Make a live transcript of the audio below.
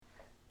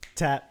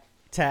Tap,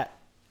 tap,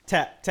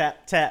 tap,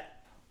 tap,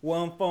 tap.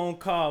 One phone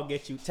call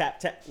get you tap,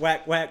 tap,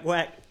 whack, whack,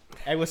 whack.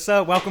 Hey, what's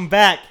up? Welcome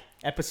back.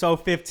 Episode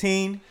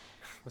 15.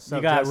 What's You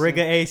up, got Justin?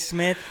 Rigga A.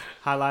 Smith,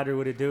 Highlighter,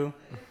 what it do?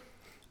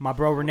 my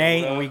bro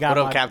Renee, and we got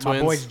What up, Cap my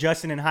Twins? boys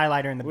Justin and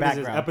Highlighter in the What is this,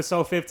 background.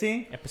 episode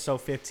 15?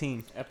 Episode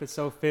 15.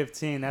 Episode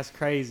 15, that's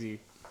crazy.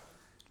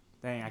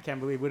 Dang, I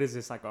can't believe, what is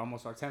this, like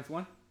almost our 10th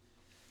one?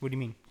 What do you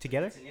mean?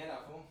 Together?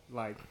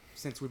 Like,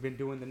 since we've been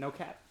doing the no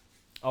cap?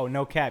 Oh,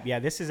 no cap. Yeah,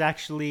 this is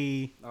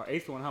actually... Our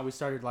 8th one, how we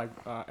started like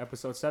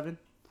episode 7?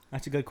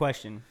 That's a good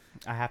question.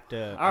 I have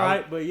to... All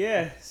right, but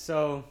yeah,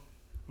 so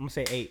I'm going to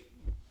say 8.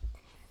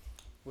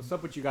 what's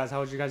up with you guys? How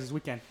was your guys'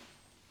 weekend?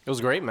 It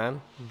was great, man.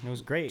 It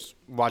was great.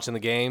 Watching the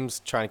games,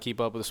 trying to keep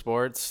up with the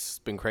sports. It's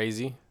been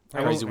crazy.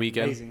 Crazy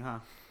weekend. Amazing, huh?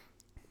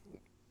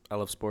 I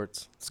love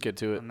sports. Let's get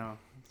to I it. know.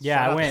 Yeah,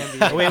 Shout I out went. to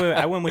NBA. wait.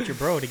 I went with your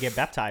bro to get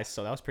baptized,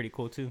 so that was pretty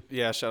cool too.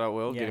 Yeah, shout out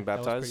Will Yeah, getting that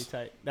was baptized.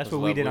 pretty tight. That's That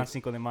what was we did on lovely.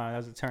 Cinco de Mayo. That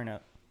was a turn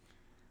up.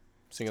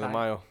 Cinco de Tight.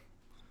 Mayo.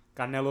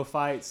 Canelo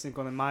fight,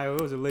 Cinco de Mayo.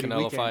 It was a lit Canelo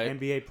weekend. fight.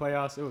 NBA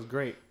playoffs. It was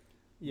great.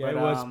 Yeah, But,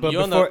 it was. But You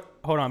on before,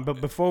 hold on. But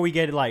before we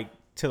get like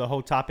to the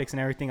whole topics and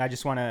everything, I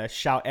just want to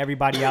shout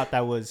everybody out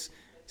that was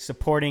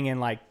supporting and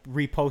like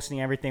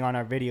reposting everything on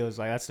our videos.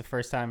 Like that's the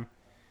first time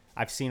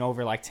I've seen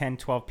over like 10,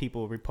 12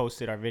 people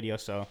reposted our video.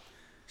 So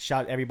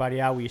shout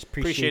everybody out. We appreciate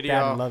Appreciate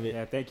that y'all. and love it.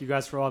 Yeah, thank you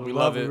guys for all the We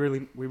love. love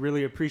it. We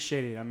really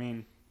appreciate it. I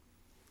mean,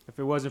 if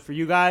it wasn't for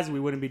you guys, we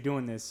wouldn't be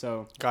doing this.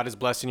 So God is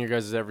blessing your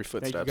guys' every thank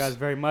footsteps. you guys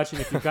very much.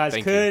 And if you guys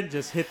Thank could,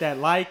 just hit that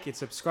like and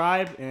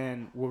subscribe,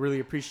 and we'll really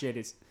appreciate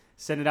it.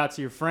 Send it out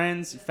to your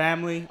friends, your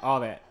family, all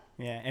that.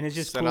 Yeah, and it's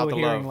just Send out cool the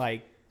hearing love.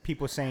 like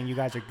people saying you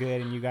guys are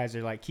good and you guys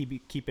are like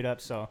keep it up.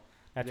 So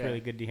that's Yeah.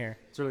 really good to hear.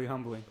 It's really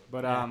humbling.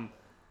 But Yeah.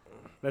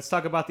 let's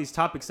talk about these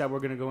topics that we're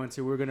going to go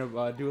into. We're going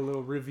to do a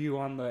little review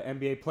on the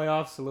NBA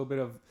playoffs, a little bit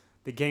of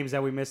the games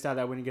that we missed out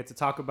that we didn't get to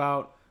talk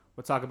about.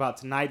 We'll talk about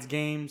tonight's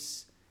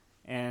games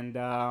and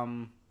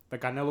the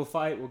Canelo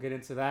fight. We'll get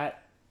into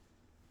that.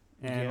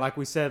 And Yeah. like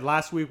we said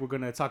last week, we're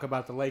going to talk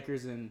about the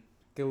Lakers and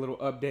get a little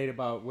update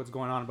about what's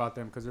going on about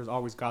them because there's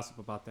always gossip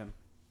about them.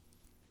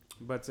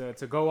 But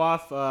to go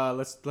off,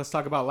 let's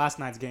talk about last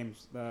night's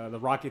games, the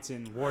Rockets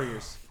and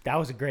Warriors. That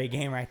was a great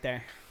game right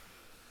there.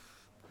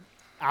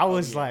 I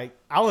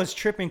was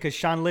tripping because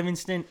Sean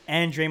Livingston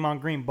and Draymond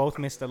Green both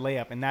missed a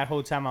layup, and that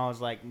whole time I was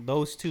like,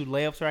 those two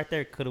layups right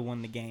there could have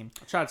won the game.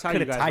 I tried to tell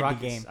Coulda you guys, tied the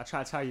Rockets. game. I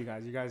tried to tell you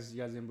guys. You guys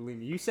didn't believe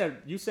me. You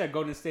said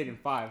Golden State in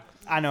 5.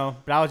 I know,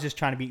 but I was just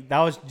trying to be. That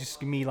was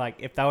just me. Like,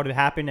 if that would have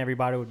happened,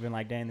 everybody would have been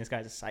like, "Damn, this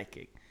guy's a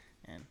psychic."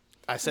 And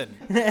I said.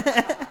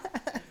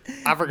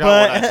 I forgot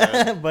what I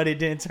said. but it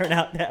didn't turn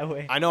out that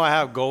way. I know I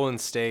have Golden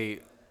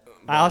State.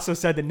 I also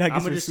said the Nuggets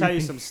I'm were gonna just tell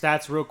you sweeping. some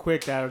stats real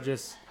quick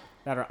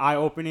that are eye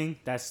opening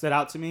that stood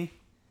out to me.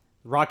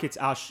 Rockets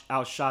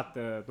outshot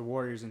the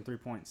Warriors in 3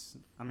 points.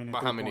 I mean, in By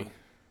how many? three-point.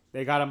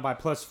 They got them by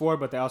 +4,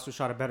 but they also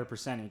shot a better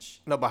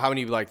percentage. No, but how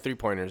many like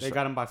 3-pointers? They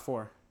got them by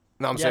 4.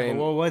 No, I'm Yeah, saying.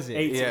 but what was it?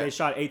 18. Yeah. They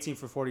shot 18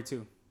 for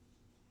 42,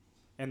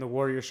 and the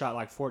Warriors shot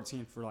like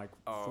 14 for like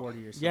Oh.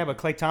 40 or something. Yeah, but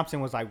Klay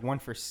Thompson was like 1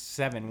 for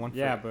 7.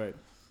 Yeah, but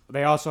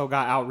they also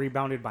got out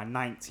rebounded by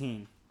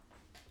 19.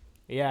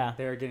 yeah.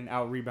 They were getting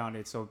out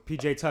rebounded. So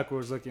PJ Tucker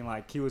was looking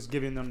like he was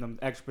giving them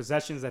the extra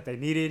possessions that they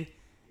needed,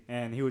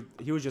 and he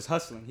was just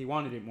hustling. He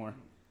wanted it more.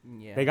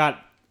 Yeah. They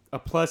got a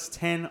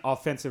 +10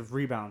 offensive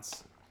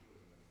rebounds,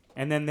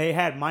 and then they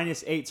had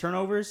 -8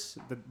 turnovers.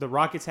 The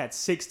Rockets had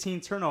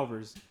 16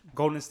 turnovers.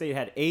 Golden State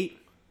had 8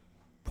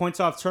 points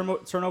off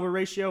turnover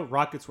ratio.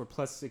 Rockets were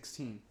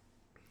 +16.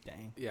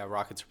 Dang. Yeah,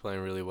 Rockets are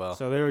playing really well.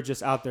 So they were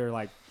just out there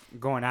like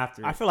going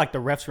after it. I feel like the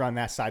refs were on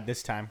that side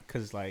this time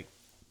because, like,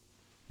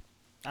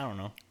 I don't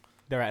know.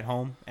 They're at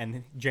home,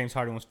 and James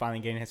Harden was finally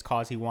getting his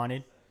cause he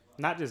wanted.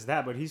 Not just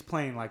that, but he's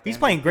playing like the He's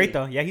playing MVP. great,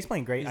 though. Yeah, he's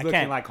playing great. He's I looking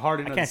can't, like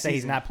Harden. I of can't the say he's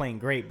season. not playing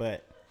great,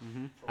 but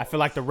I feel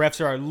like the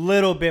refs are a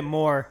little bit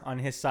more on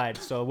his side.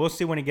 So we'll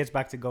see when he gets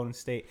back to Golden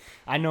State.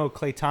 I know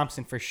Klay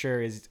Thompson for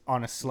sure is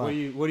on a slump.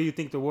 What do you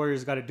think the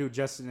Warriors got to do,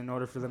 Justin, in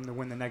order for them to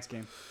win the next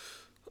game?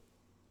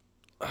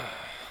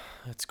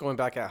 It's going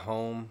back at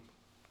home.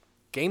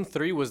 Game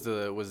 3 was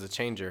the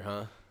changer,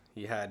 huh?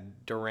 You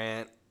had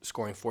Durant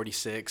scoring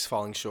 46,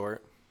 falling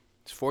short.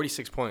 It's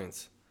 46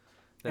 points.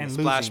 Then And the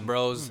Splash losing.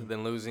 Bros,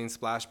 then losing.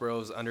 Splash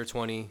Bros under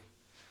 20.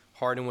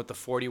 Harden with the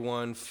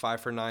 41,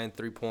 5 for 9,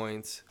 3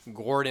 points.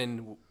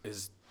 Gordon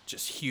is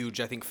just huge.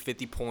 I think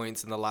 50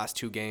 points in the last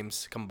 2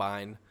 games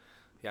combined.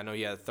 Yeah, I know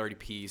he had a 30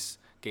 piece.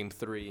 Game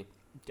 3.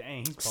 Dang,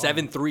 he's balling.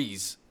 7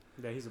 threes.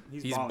 Yeah, He's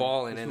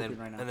balling, He's and hooping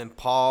then right now. and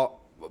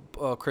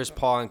then Chris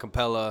Paul and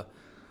Capella,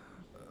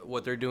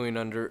 what they're doing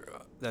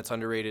that's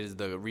underrated is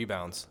the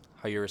rebounds.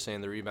 How you were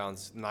saying the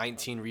rebounds,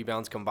 19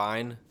 rebounds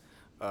combined,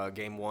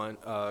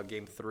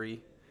 game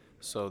 3.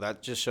 So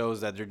that just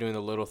shows that they're doing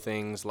the little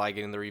things, like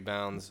getting the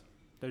rebounds.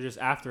 They're just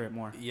after it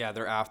more. Yeah,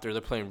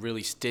 they're playing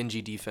really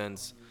stingy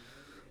defense.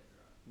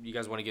 You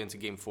guys want to get into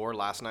game 4,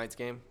 last night's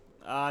game?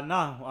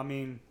 No, I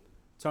mean,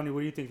 Tony, what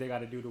do you think they got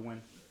to do to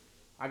win?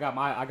 I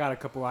got a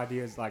couple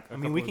ideas. I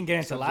mean, we can get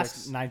into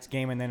last night's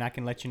game, and then I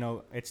can let you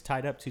know it's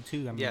tied up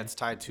 2-2. I mean, Yeah, it's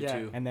tied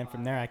 2-2. and then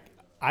from there,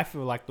 I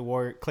feel like the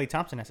Warrior Klay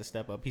Thompson has to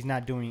step up. He's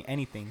not doing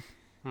anything.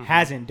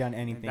 Hasn't done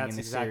anything in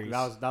the series.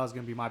 That was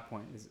gonna be my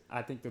point.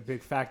 I think the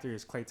big factor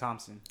is Klay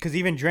Thompson. Because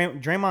even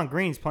Draymond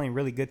Green's playing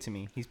really good to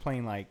me. He's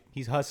playing like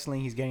he's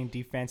hustling. He's getting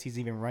defense. He's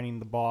even running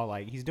the ball.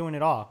 Like he's doing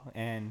it all.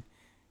 And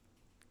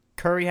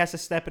Curry has to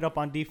step it up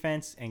on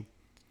defense, and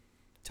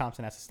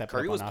Thompson has to step it up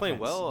on offense. Curry was playing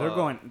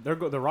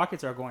well. The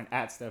Rockets are going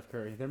at Steph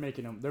Curry. They're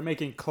making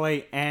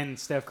Klay and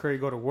Steph Curry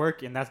go to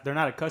work, and they're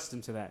not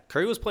accustomed to that.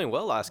 Curry was playing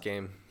well last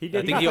game. He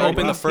did. I think he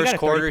opened the first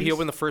quarter. He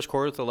opened the first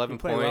quarter with 11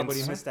 points. Well, but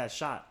he missed that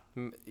shot.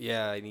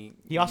 Yeah, and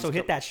he also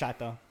hit that shot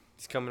though.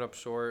 He's coming up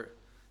short.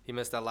 He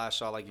missed that last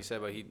shot, like you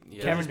said, but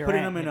Kevin Durant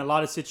putting him in a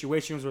lot of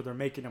situations where they're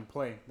making him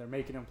play. They're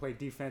making him play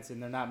defense,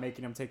 and they're not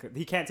making him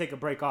he can't take a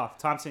break off.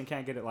 Thompson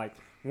can't get it like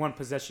one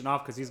possession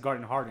off because he's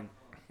guarding Harden,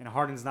 and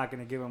Harden's not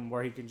going to give him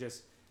where he can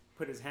just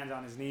put his hands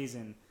on his knees,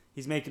 and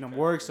he's making him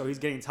work. So he's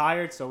getting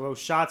tired. So those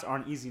shots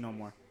aren't easy no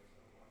more.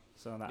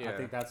 So I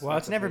think that's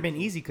it's never been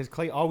easy because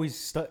Klay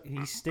always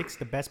he sticks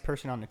the best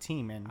person on the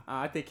team, and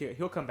I think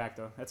he'll come back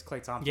though. That's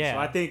Klay Thompson. Yeah. So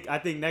I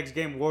think next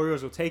game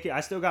Warriors will take it.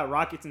 I still got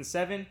Rockets in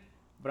 7,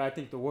 but I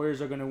think the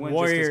Warriors are going to win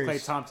just because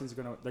Klay Thompson's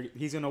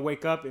he's gonna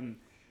wake up and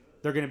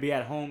they're gonna be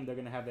at home. They're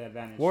gonna have the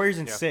advantage. Warriors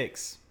in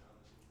 6,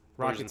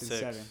 Rockets in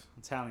 7.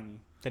 I'm telling you.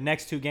 The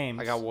next 2 games.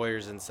 I got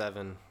Warriors in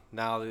 7.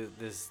 Now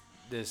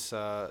this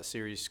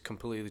series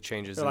completely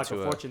changes into like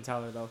a fortune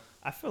teller though.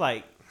 I feel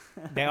like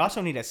they also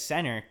need a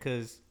center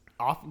because.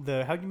 How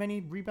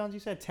many rebounds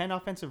you said? 10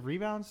 offensive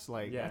rebounds?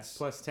 Like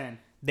plus 10.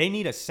 They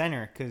need a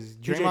center because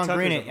Draymond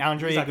Green and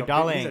Andre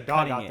Iguodala ain't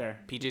cutting out there.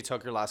 PJ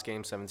Tucker last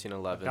game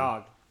 17-11.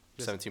 Dog.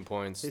 17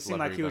 points. It seemed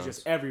like he was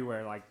just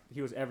everywhere. Like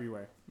he was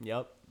everywhere.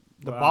 Yep.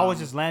 The ball was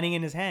just landing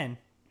in his hand.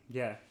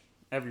 Yeah,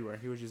 everywhere.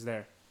 He was just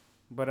there.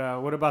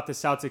 But what about the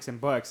Celtics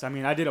and Bucks? I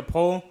mean, I did a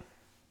poll,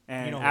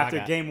 and after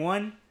game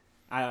 1,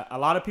 a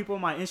lot of people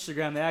on my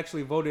Instagram they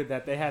actually voted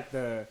that they had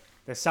the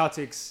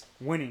Celtics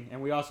winning, and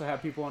we also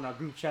have people on our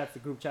group chats,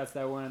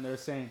 that were in there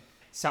saying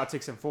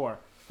Celtics in 4.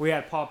 We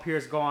had Paul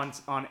Pierce go on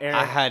air,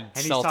 and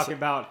he's talking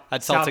about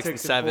Celtics in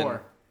 7.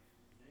 4.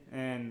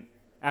 And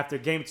after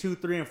game 2,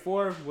 3, and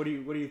 4, what do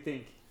you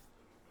think?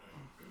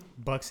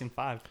 Bucks in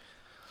 5.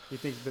 You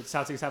think the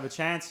Celtics have a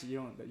chance?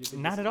 You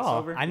think not at all.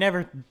 Over? I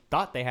never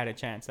thought they had a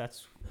chance. I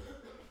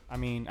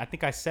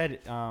think I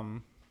said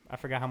I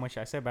forgot how much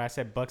I said, but I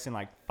said Bucks in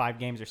like 5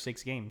 games or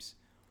 6 games.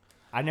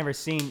 I don't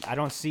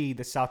see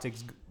the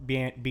Celtics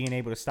being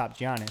able to stop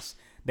Giannis.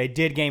 They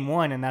did game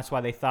 1, and that's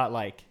why they thought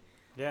like,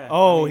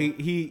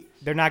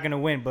 they're not gonna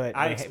win, but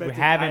we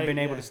haven't been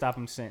able to stop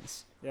him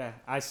since. Yeah,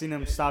 I seen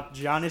him stop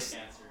Giannis.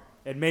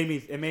 It made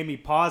me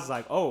pause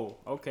like, oh,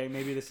 okay,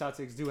 maybe the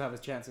Celtics do have a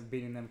chance of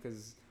beating them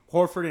because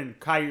Horford and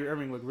Kyrie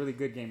Irving looked really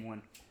good game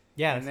 1.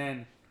 Yeah, and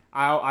then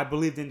I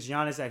believed in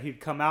Giannis that he'd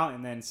come out,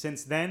 and then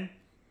since then,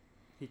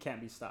 he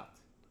can't be stopped.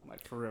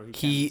 Like for real,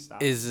 he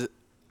is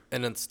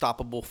an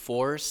unstoppable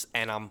force,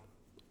 and I'm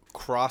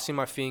crossing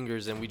my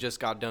fingers. And we just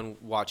got done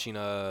watching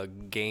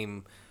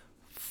game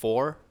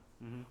 4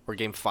 or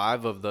game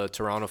 5 of the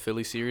Toronto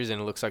Philly series,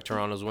 and it looks like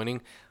Toronto's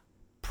winning.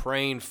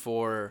 Praying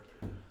for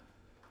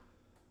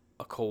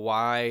a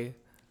Kawhi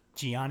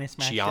Giannis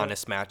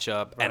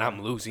matchup, and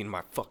I'm losing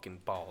my fucking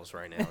balls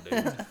right now,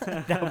 dude.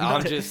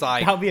 I'm just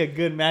like, that'll be a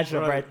good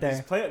matchup right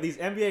there. These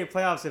NBA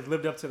playoffs have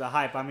lived up to the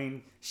hype. I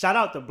mean, shout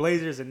out the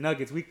Blazers and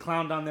Nuggets. We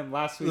clowned on them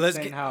last week,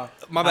 saying how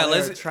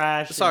they're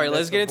trash. Sorry,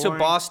 let's get into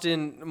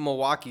Boston,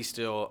 Milwaukee.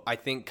 Still, I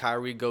think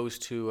Kyrie goes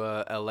to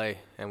LA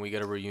and we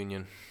get a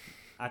reunion.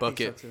 I think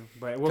so too.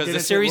 But because the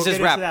series is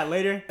wrapped. That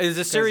later. Is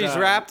the series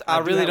wrapped? I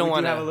really don't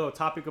want to have a little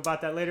topic about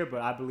that later, but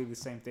I believe the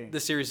same thing. The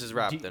series is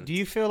wrapped. Then. Do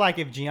you feel like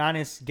if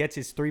Giannis gets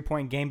his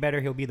 3-point game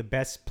better, he'll be the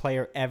best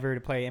player ever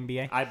to play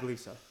NBA? I believe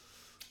so.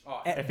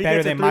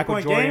 Better than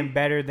Michael Jordan,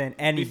 better than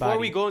anybody. Before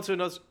we go into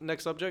the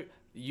next subject,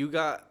 you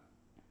got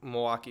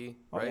Milwaukee,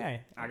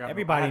 right? Oh, yeah.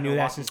 Everybody knew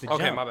that since the jump.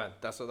 Okay, my bad.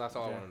 That's all I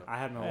want to know. I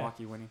had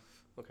Milwaukee winning.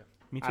 Okay.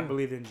 Me too. I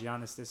believed in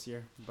Giannis this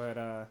year,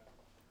 but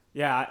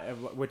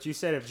what you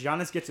said, if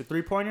Giannis gets a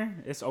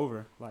 3-pointer, it's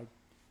over. Like,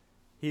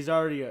 he's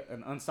already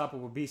an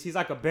unstoppable beast. He's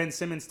like a Ben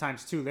Simmons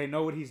times 2. They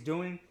know what he's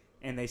doing,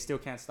 and they still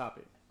can't stop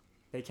it.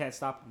 They can't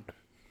stop him.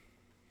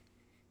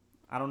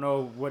 I don't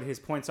know what his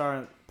points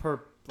are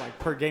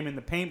per game in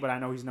the paint, but I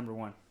know he's number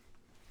 1.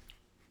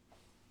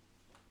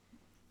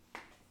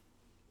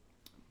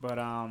 But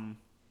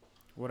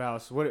what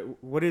else?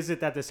 What is it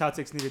that the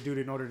Celtics need to do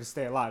in order to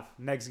stay alive?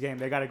 Next game,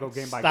 they got to go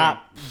game by game.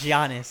 Stop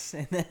Giannis,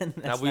 and then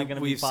that's not going to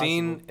be We've possible.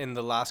 seen in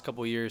the last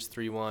couple of years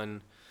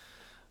 3-1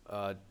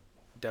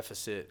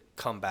 deficit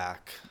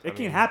comeback. It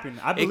can happen.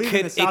 I believe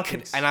in the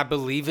Celtics, and I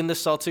believe in the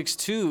Celtics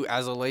too.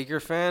 As a Laker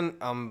fan,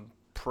 I'm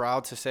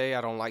proud to say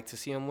I don't like to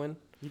see them win.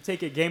 You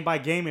take it game by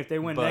game. If they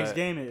win next But-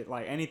 game,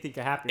 like anything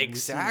could happen.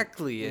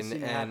 Exactly, We've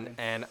seen it happen.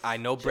 and I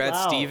know Brad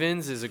out.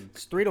 Stevens is a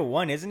It's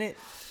 3-1, isn't it?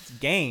 It's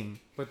game.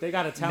 But they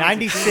got a talented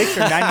 96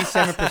 or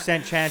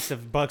 97% chance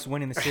of Bucks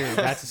winning the series.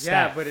 That's a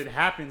stat. Yeah, but it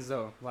happens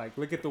though. Like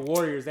look at the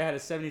Warriors. They had a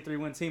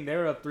 73-win team. They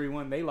were up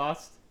 3-1. They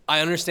lost.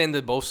 I understand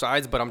the both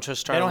sides, but I'm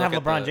just trying they don't to have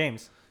look LeBron at the,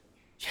 James.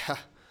 Yeah.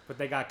 But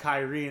they got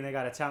Kyrie and they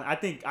got a talent.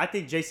 I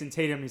think Jason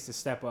Tatum needs to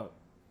step up.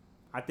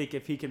 I think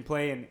if he can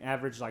play and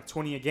average like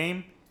 20 a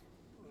game,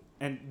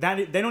 and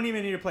that they don't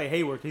even need to play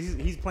Hayward because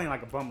he's playing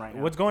like a bum right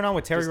now. What's going on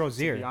with Terry Just to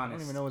Rozier? be I don't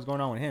honest. even know what's going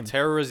on with him.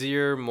 Terry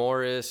Rozier,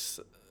 Morris.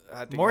 I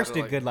think Morris had,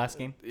 did like- good last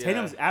game. Yeah.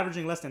 Tatum's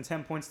averaging less than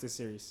 10 points this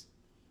series.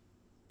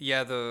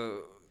 Yeah,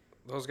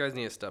 those guys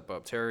need to step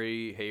up.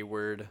 Terry,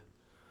 Hayward.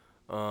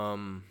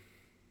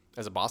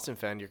 As a Boston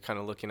fan, you're kind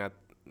of looking at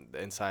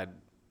the inside,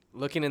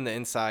 looking in the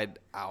inside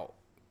out,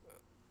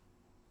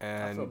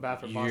 and feel bad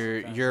for Boston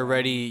you're fans, you're man.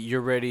 ready.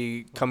 You're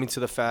ready coming to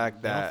the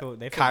fact They don't that feel-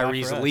 they feel bad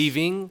Kyrie's for us.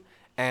 leaving,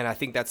 and I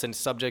think that's a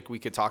subject we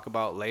could talk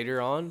about later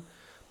on.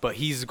 But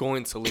he's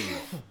going to leave,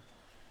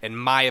 in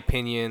my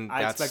opinion.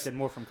 I That's expected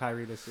more from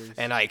Kyrie this series.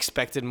 and I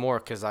expected more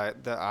because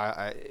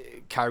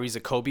Kyrie's a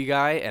Kobe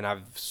guy, and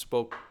I've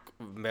spoke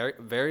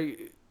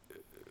very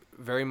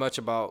very much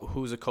about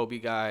who's a Kobe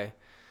guy,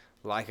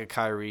 like a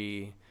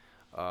Kyrie,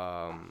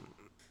 Kawhi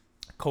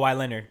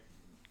Leonard.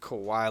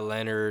 Kawhi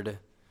Leonard.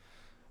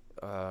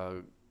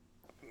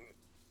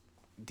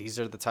 These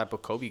are the type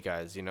of Kobe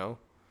guys, you know,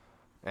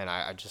 and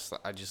I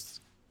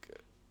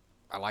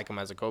like him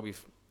as a Kobe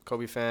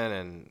fan,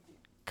 and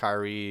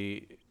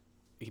Kyrie,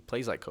 he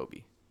plays like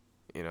Kobe,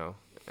 you know,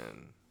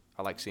 and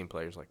I like seeing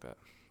players like that.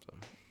 So.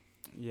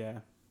 yeah.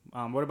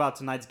 What about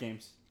tonight's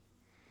games?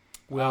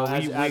 Well,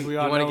 as we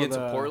all wanna know, get to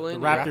the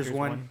Portland? The Raptors, Raptors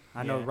won. won.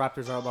 I know Yeah. the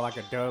Raptors are about like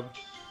a dub.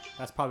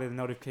 That's probably the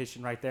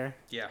notification right there.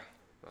 Yeah.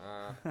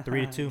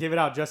 3-2. Give it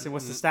out, Justin.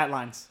 What's the stat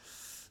lines?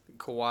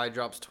 Kawhi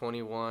drops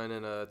 21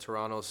 in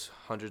Toronto's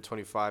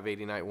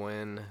 125-80 night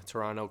win.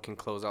 Toronto can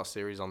close out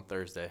series on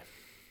Thursday.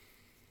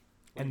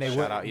 And they Shout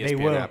will. out They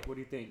ESPN will. app. What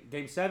do you think?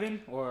 Game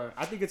 7 or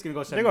I think it's gonna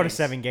go 7. They go to games.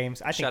 7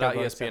 games. I think Shout they'll out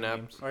go to ESPN 7 app.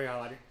 games. Oh yeah,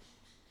 Lottie.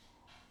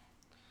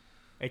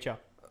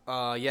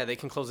 HL. Yeah, they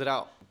can close it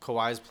out.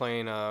 Kawhi's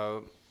playing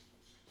how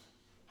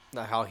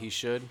he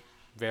should.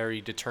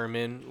 Very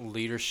determined,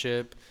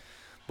 leadership.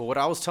 But what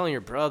I was telling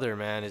your brother,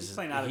 man, is He's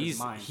playing out of his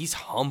mind. he's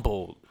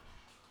humbled,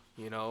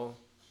 you know?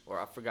 Or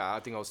I forgot. I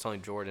think I was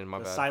telling Jordan, my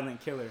The bad.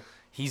 silent killer.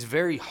 He's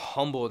very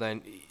humbled,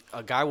 and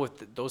a guy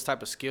with those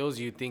type of skills,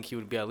 you'd think he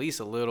would be at least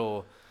a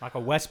little, Like a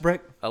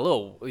Westbrook.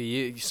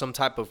 some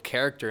type of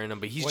character in him.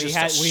 But he's Well,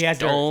 just he has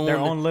their stone.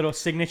 own little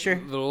signature.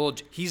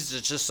 He's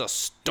just a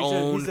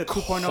stone he's a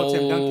 2.0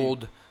 Tim Duncan.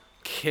 cold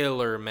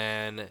killer,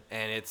 man.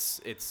 And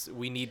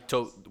we need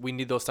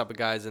those type of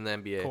guys in the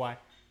NBA. Kawhi.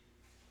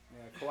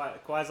 Yeah,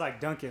 Kawhi's like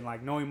Duncan,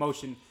 like no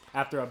emotion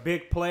after a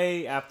big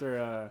play, after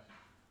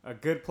a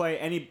good play,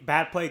 any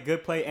bad play,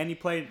 good play, any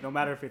play, no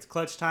matter if it's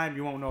clutch time,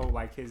 you won't know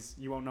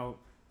you won't know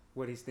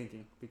what he's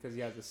thinking because he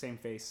has the same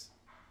face.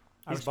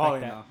 I He's respect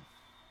balling that. now.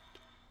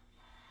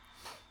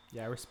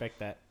 Yeah, I respect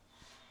that.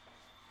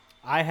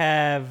 I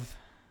have.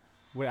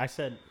 What I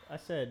said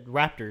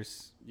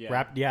Raptors.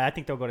 Yeah. Yeah, I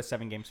think they'll go to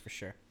 7 games for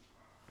sure.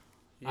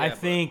 Yeah, I but-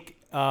 think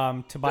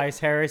Tobias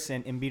Harris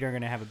and Embiid are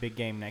gonna have a big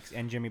game next,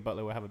 and Jimmy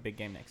Butler will have a big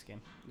game next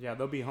game. Yeah,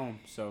 they'll be home,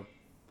 so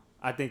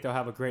I think they'll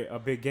have a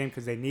big game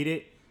because they need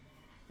it,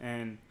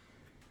 and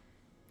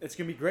it's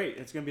gonna be great.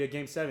 It's gonna be a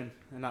game 7,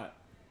 and not.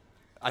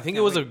 I think can't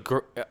it was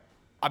wait.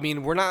 I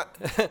mean, we're not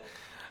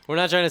we're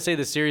not trying to say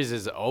the series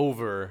is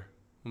over,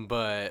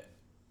 but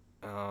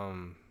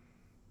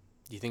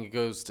do you think it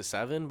goes to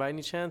 7 by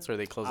any chance, or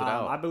they close it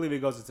out? I believe it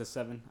goes into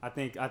 7. I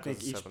think to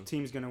each 7.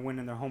 team's gonna win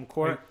in their home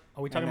court.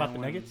 Are we talking and about the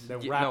then when Nuggets? The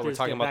Raptors Yeah, no, we're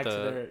talking get about back to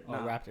the- their, Oh, no,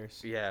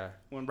 Raptors. Yeah,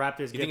 when Raptors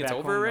You get think it's back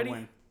over home, already? they'll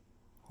win.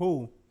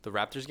 Who? the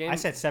Raptors game. I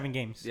said 7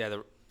 games. Yeah,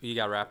 you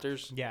got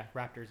Raptors. Yeah,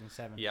 Raptors in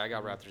 7. Yeah, I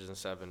got Raptors in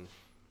 7.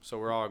 So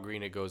we're all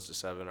agreeing it goes to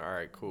 7. All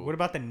right, cool. What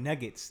about the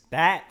Nuggets?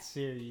 That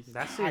series.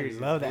 That series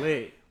I love is that.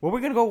 lit. Well,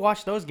 we're gonna go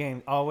watch those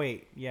games. Oh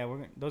wait, yeah,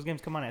 those games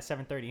come on at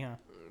 7:30, huh?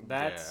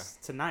 That's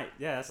tonight.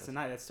 Yeah, that's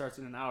tonight. That starts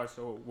in an hour,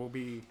 so we'll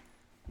be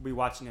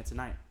watching it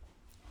tonight.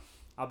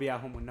 I'll be at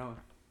home with Noah.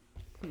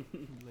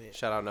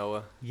 Shout out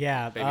Noah.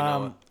 Yeah. Baby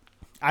Noah.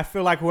 I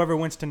feel like whoever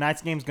wins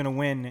tonight's game is gonna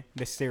win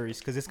this series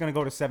because it's gonna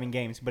go to 7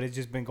 games, but it's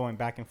just been going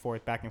back and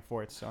forth.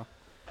 So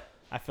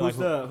I feel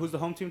Who's the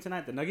home team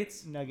tonight? The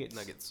Nuggets. Nuggets.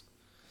 Nuggets.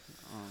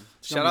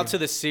 It's Shout gonna out be- to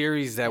the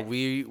series that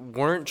we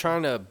weren't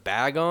trying to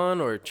bag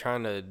on or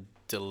trying to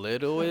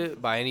belittle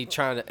it by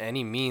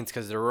any means,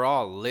 because they were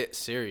all lit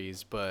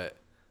series. But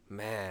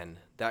man,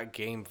 that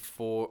game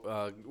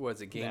 4,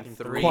 was it game Game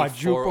 3,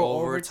 Quadruple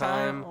 4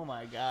 overtime. overtime? Oh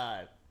my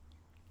god.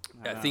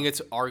 I think it's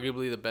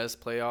arguably the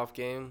best playoff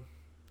game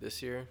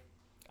this year.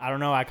 I don't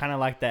know. I kind of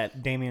like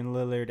that Damian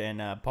Lillard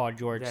and Paul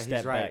George Yeah, step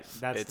he's right. back.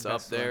 That's It's the up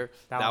best one. there.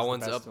 That was the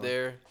one's best up one.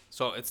 there.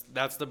 So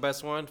that's the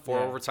best one. 4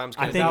 Yeah. overtimes.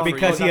 I kinda think down for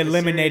because you. he Close out the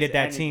eliminated series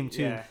that and team,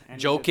 too. and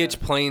Jokic the-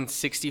 playing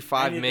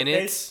 65 and he hit the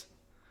minutes. face.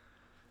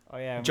 Oh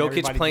yeah. when Jokic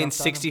everybody playing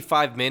jumps on him.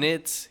 65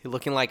 minutes. He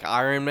looking like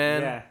Iron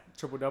Man. Yeah,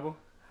 triple double.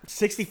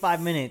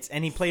 65 minutes,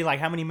 and he played like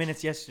how many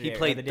minutes yesterday? He or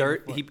played the day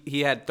before? he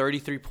had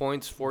 33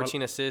 points,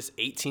 14 assists,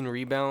 18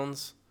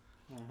 rebounds.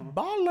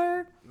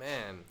 Baller.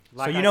 Man,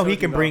 So you know he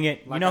can bring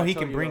it. You know he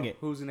can bring it.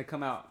 Who's gonna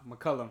come out?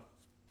 McCollum.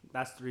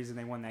 That's the reason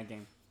they won that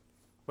game.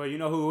 But you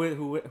know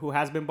who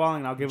has been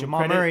balling? I'll give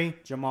Jamal him credit. Murray.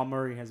 Jamal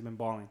Murray has been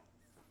balling.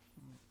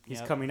 He's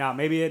Yep. coming out.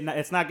 Maybe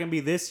it's not gonna be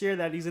this year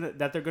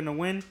that they're gonna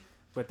win,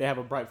 but they have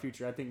a bright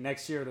future. I think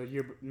next year, the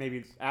year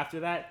maybe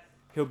after that,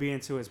 he'll be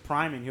into his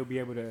prime and he'll be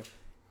able to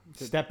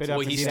Step it well,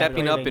 up. and he's be that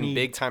stepping player up they in need.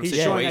 big time He's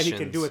situations. showing that he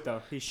can do it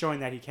though. He's showing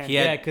that he can. He do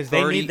it. had Yeah, because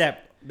they 30 need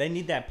that. They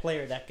need that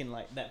player that can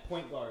that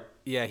point guard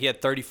Yeah, he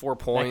had 34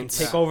 that points.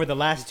 can take over the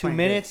last 2 playing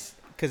minutes.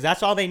 Because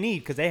that's all they need.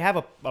 Because they have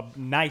a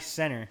nice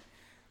center,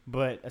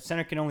 but a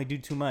center can only do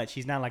too much.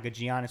 He's not like a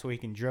Giannis where he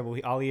can dribble.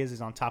 All he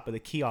is on top of the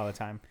key all the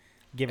time,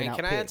 giving And out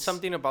can I add picks.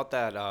 something about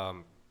that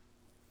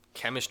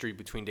chemistry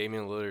between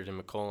Damian Lillard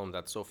and McCollum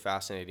that's so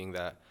fascinating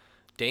that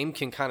Dame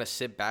can kind of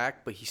sit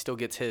back, but he still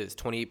gets his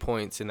 28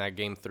 points in that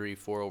game 3,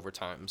 4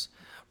 overtimes.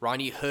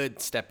 Ronnie Hood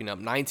stepping up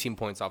 19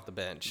 points off the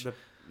bench.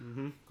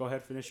 Go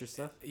ahead, finish your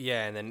stuff.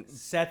 Yeah, and then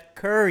Seth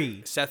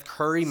Curry. Seth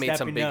Curry made some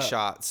Stepping big up.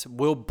 shots.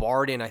 Will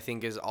Barton, I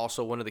think, is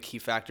also one of the key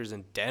factors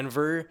in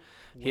Denver.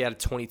 He had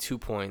 22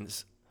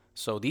 points.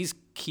 So these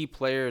key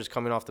players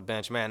coming off the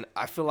bench, man,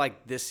 I feel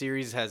like this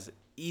series has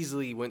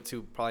easily went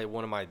to probably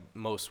one of my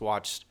most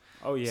watched.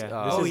 Oh yeah,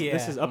 Yeah.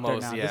 this is up there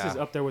Most, now. yeah. This is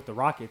up there with the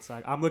Rockets.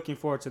 Like, I'm looking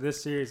forward to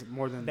this series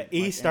more than The like,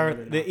 East any are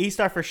other the now. East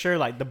are for sure.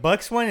 Like the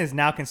Bucks one is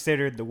now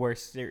considered the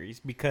worst series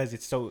because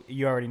it's so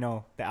you already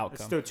know the It's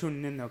outcome. still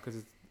tuning in though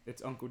because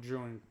it's Uncle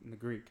Drew in the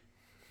Greek.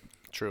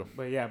 True.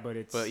 But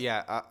it's. But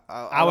yeah,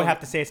 I would have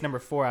to say it's number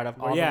 4 out of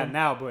all. Well, yeah, of them.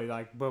 now,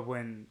 but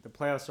when the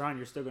playoffs are on,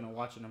 you're still gonna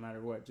watch it no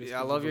matter what. Just Yeah,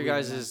 I 'cause love you your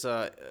believe in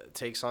guys'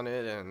 takes on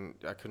it, and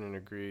I couldn't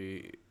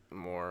agree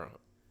more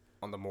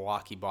on the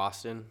Milwaukee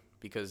Boston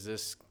because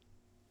this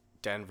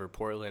Denver,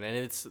 Portland, and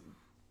it's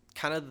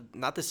kind of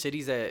not the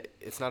cities that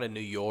it's not a New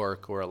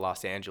York or a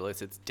Los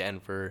Angeles. It's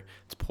Denver,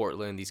 it's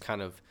Portland. These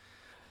kind of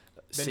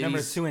The cities.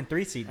 number 2 and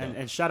 3 seed though.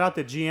 And shout out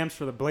the GMs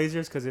for the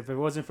Blazers because if it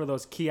wasn't for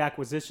those key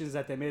acquisitions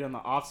that they made on the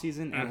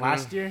offseason and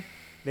last year,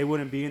 they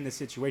wouldn't be in this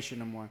situation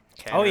no more.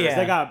 Oh, yeah.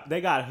 They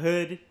got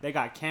Hood, they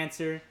got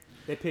Cancer,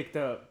 they picked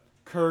up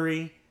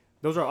Curry.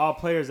 Those are all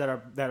players that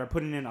are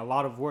putting in a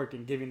lot of work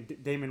and giving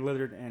Damian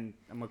Lillard and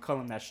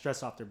McCollum that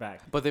stress off their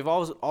back. But they've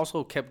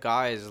also kept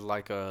guys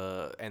like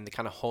and they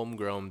kind of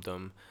homegrown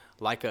them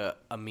like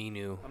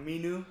Aminu.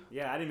 Aminu,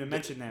 yeah, I didn't even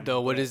mention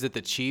them. What is it?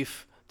 The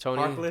Chief,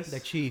 Tony. Harkless. the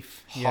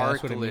Chief. Yeah,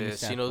 that's what it means to Harkless.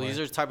 stand You know, for. these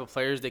are the type of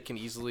players that can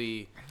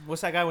easily.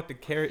 What's that guy with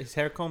his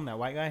hair comb? That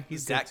white guy?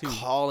 He's Zach good too.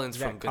 Collins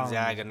Zach from Collins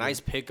Gonzaga, is nice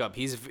pickup.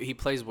 He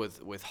plays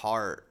with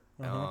heart.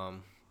 Uh-huh.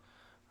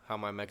 How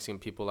my Mexican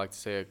people like to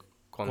say it,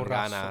 con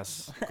Corazon.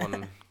 ganas,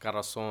 con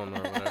corazón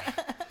or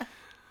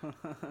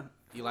whatever.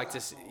 You like to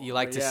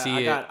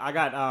see I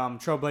got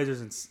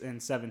Trailblazers in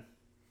 7.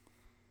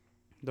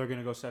 They're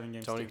gonna go 7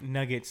 games. Tony? too.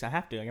 Nuggets. I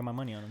have to. I got my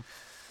money on them.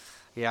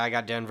 Yeah, I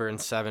got Denver in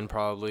 7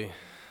 probably.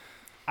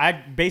 I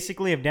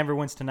basically, if Denver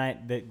wins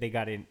tonight, they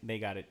got it. They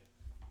got it.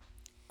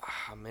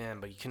 Ah man,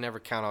 but you can never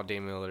count out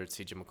Damian Lillard,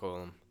 CJ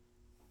McCollum.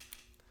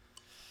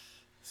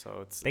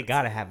 So They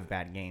gotta have a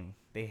bad game.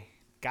 They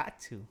got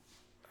to.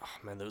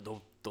 Oh man,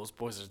 those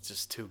boys are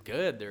just too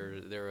good. They're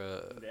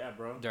Yeah,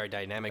 bro. a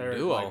dynamic They're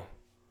duo. like-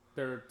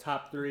 They're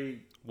top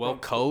 3 Well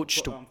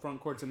coached. front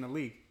courts in the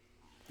league.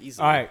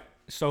 Easily. All right.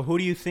 So who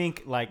do you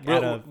think out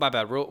of My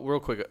bad. Real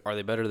quick. Are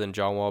they better than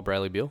John Wall,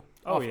 Bradley Beal?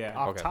 Oh off- yeah.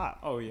 off Okay. top?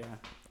 Oh yeah.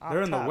 Off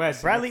They're in the top. West.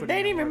 and Bradley, they're they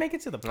putting didn't in even work. make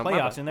it to the No, my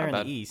playoffs, bad, and they're in my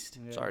the bad. East.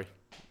 Yeah. Sorry.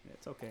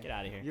 It's okay. Get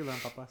outta here. You learn,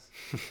 papas.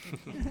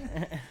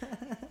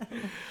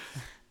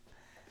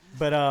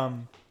 But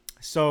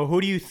so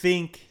who do you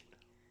think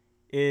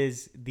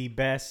is the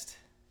best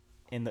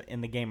in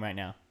the game right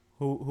now?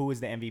 Who is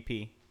the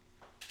MVP?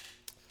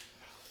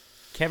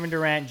 Kevin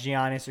Durant,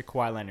 Giannis, or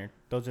Kawhi Leonard?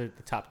 Those are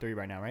the top 3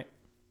 right now, right?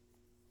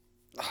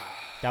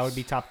 That would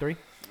be top 3.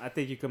 I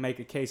think you can make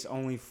a case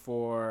only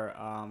for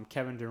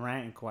Kevin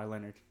Durant and Kawhi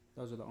Leonard.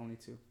 Those are the only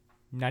 2.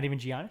 Not even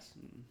Giannis.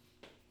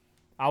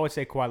 I would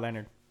say Kawhi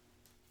Leonard.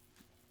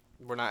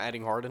 We're not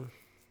adding Harden.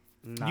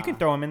 Nah. You can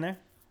throw him in there.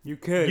 You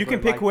could. You can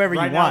but, pick like, whoever you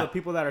right now, want. The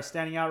people that are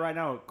standing out right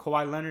now,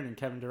 Kawhi Leonard and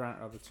Kevin Durant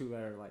are the 2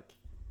 that are like.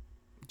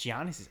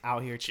 Giannis is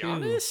out here too.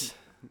 Giannis?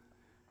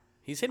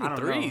 He's hitting I don't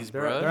threes, know.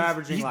 bro. They're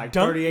averaging he's like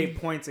dunking. 38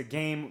 points a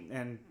game,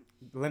 and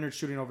Leonard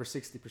shooting over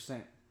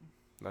 60%.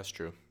 That's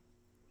true.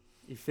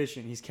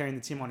 Efficient. He's carrying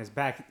the team on his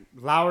back.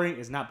 Lowry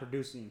is not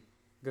producing.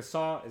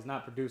 Gasol is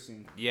not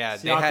producing. Yeah,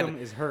 they Siakam had.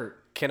 is hurt.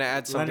 Can I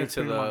add something Leonard's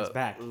to putting him on his the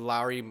back.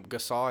 Lowry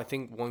Gasol? I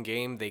think one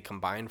game they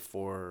combined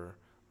for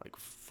like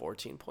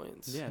 14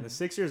 points. Yeah, the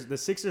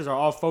Sixers are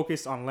all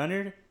focused on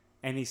Leonard,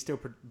 and he's still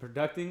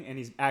producing, and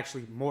he's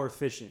actually more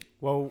efficient.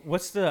 Well,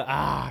 what's the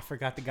I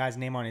forgot the guy's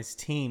name on his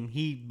team.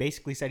 He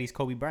basically said he's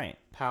Kobe Bryant.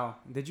 Powell.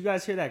 Did you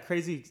guys hear that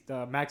crazy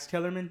Max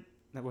Kellerman?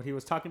 What he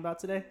was talking about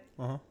today?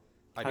 Uh-huh.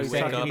 I How do he's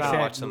wake talking up and about-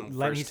 watch some he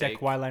first said take.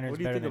 Kawhi Leonard's What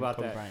do you better think than about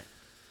Kobe that? Bryant.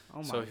 Oh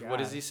my So god. what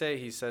does he say?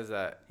 He says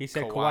that He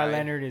said Kawhi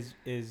Leonard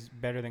is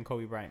better than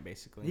Kobe Bryant,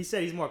 basically. He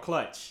said he's more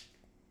clutch.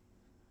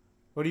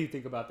 What do you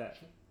think about that?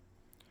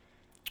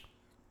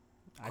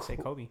 I say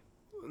Kobe.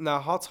 Now,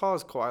 how tall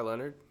is Kawhi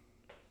Leonard?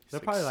 They're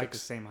probably like the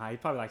same height. He's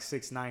probably like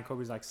 6'9".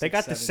 Kobe's like 6'7". They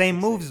got the same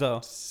 6'8". moves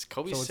though.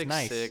 Kobe's So it's 6'6".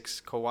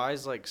 nice.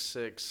 Kawhi's like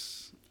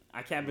 6.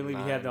 I can't believe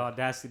he had the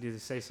audacity to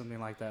say something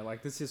like that.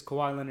 Like, this is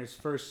Kawhi Leonard's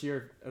first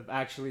year of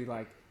actually,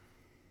 like,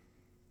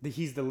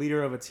 he's the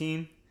leader of a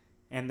team,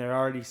 and they're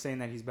already saying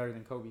that he's better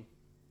than Kobe.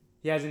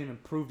 He hasn't even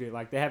proved it.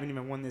 Like, they haven't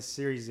even won this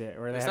series yet.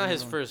 Or It's not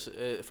his first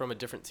from a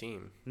different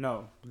team.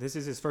 No, this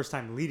is his first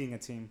time leading a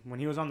team. When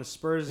he was on the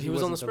Spurs, He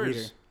was on the wasn't leader.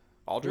 Spurs. He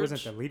Aldridge?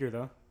 wasn't the leader,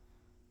 though.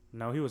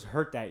 No, he was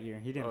hurt that year.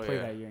 He didn't Oh, play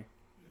yeah. that year.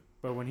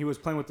 But when he was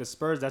playing with the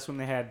Spurs, that's when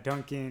they had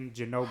Duncan,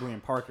 Ginobili,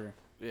 and Parker.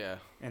 Yeah.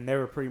 And they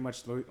were pretty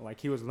much, like,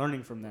 he was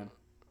learning from them.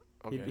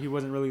 Okay. He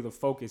wasn't really the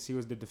focus. He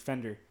was the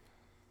defender.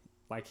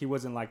 Like, he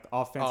wasn't, like, the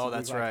offensive Oh,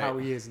 that's like right. how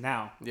he is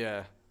now.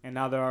 Yeah. And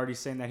now they're already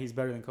saying that he's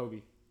better than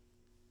Kobe.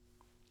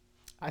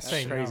 I That's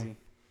say crazy.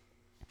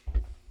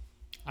 No.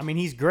 I mean,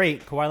 he's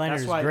great. Kawhi Leonard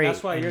That's is why. great.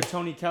 That's why and you're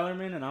Tony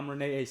Kellerman and I'm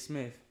Renee A.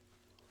 Smith.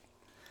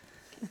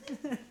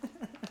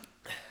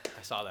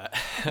 I saw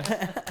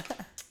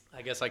that.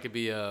 I guess I could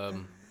be the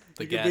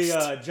You guest.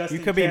 could be Justin.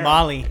 you could be Caron.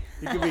 Molly.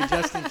 You could be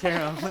Justin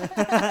Caron.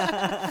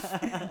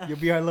 You'll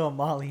be our little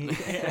Molly.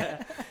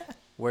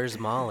 Where's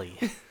Molly?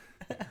 Just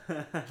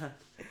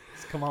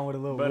come on with a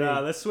little. But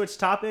wig. let's switch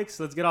topics.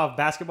 Let's get off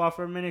basketball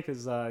for a minute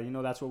because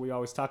that's what we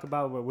always talk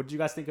about. But what did you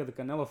guys think of the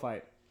Canelo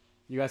fight?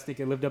 You guys think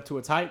it lived up to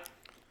its hype?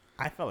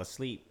 I fell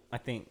asleep. I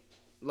think.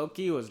 Low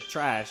key was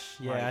trash.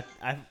 Yeah,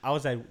 Like, I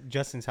was at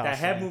Justin's house. that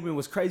head so- movement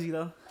was crazy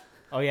though.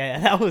 Oh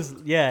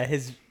yeah,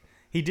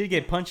 he did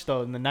get punched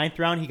though in the 9th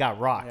round. He got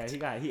rocked.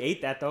 Yeah, he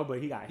ate that though, but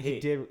he got He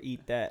hit. did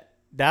eat that.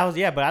 That was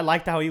but I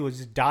liked how he was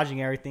just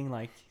dodging everything.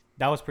 Like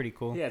that was pretty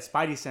cool. He had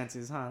spidey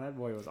senses, huh? That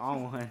boy was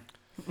on one.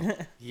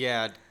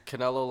 Yeah,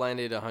 Canelo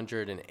landed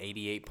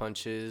 188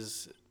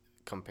 punches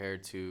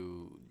compared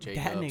to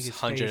Jacobs' nigga's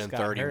face got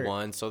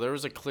 131. So there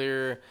was a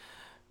clear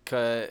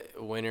cut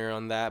winner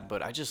on that.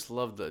 But I just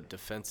love the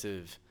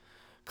defensive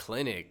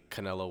clinic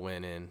Canelo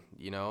went in,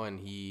 and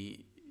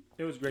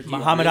It was great.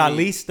 Muhammad really-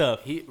 Ali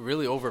stuff. he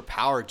really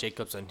overpowered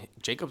Jacobs, and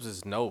Jacobs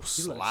is no He looked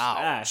slouch.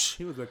 fast.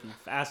 He was looking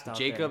fast out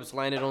Jacobs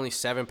landed only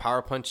 7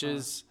 power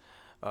punches.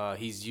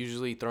 He's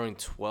usually throwing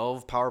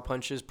 12 power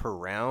punches per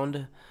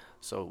round.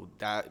 So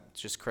that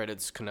just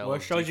credits Canelo. Well,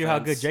 it shows you how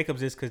good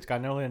Jacobs is because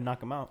Canelo didn't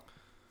knock him out.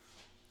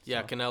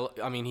 Yeah, Canelo.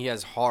 I mean, he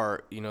has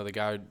heart. The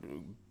guy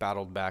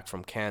battled back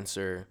from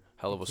cancer.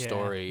 Hell of a Yeah,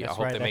 story. I that's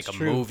hope right, they make that's a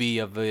true. movie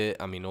of it.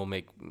 I mean, it'll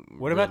make.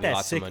 What about really that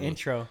lots of sick money.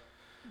 intro?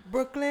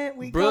 Brooklyn,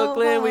 we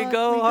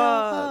go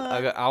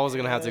hard. I was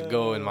gonna have to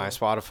go in my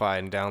Spotify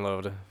and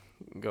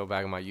go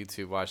back in my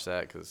YouTube, watch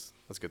that because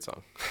that's a good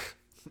song.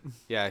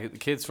 Yeah, the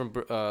kids from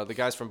the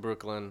guys from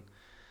Brooklyn.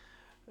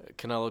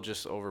 Canelo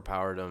just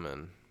overpowered him,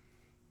 and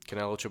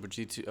Canelo Triple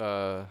G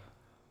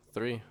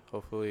 3,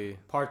 hopefully.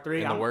 Part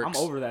 3. in the I'm works.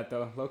 over that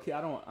though. Low key,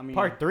 I mean,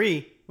 Part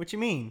 3. What you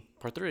mean?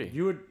 Part 3.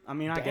 You would. I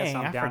mean, I guess Dang,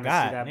 I'm I down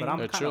forgot, to see that, but nigga. I'm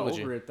The kind of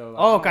trilogy. over it though. Like,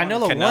 Oh, I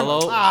don't Canelo wanna- Canelo-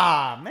 won.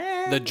 Ah,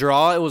 man. The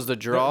draw. It was the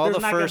draw. There's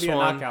The not first gonna be a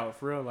one. knockout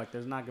for real. Like,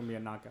 there's not gonna be a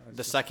knockout. It's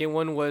The just- second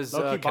one was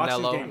Low-key boxing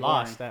Canelo. game.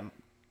 Lost that.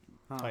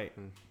 Huh. Wait,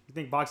 You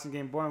think boxing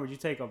game boring? Would you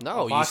take a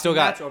No, a you boxing still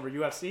got- match over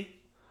UFC?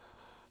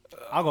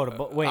 I'll go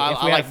to wait. I- If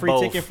I we like had free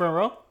both. ticket for a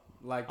row,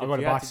 Like, I'll if go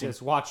to you had boxing. to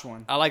just watch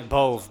one. I like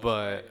both,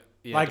 but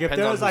yeah, Like, if depends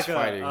there on was who's like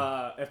fighting.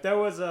 if there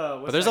was a,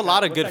 what's there's that a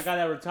lot guy- of what's good that guy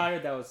that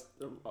retired that was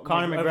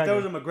Conor If there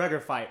was McGregor. a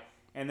McGregor fight,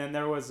 and then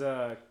there was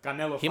a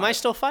Canelo. He fight, might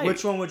still fight.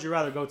 Which one would you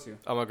rather go to?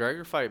 A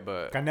McGregor fight,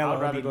 but Canelo.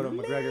 I'd rather would be go to a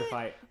lit. McGregor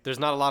fight. there's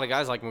not a lot of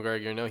guys like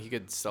McGregor. He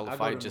could sell the I'd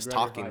go fight to just McGregor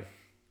talking. fight.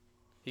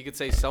 He could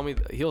say,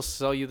 he'll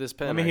sell you this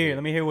pen. Let me right hear. here.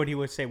 Let me hear what he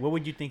would say. What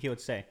would you think he would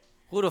say?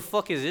 Who the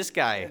fuck is this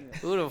guy?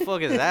 Who the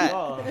fuck is that?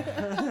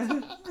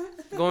 Oh,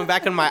 Going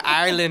back on my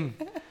island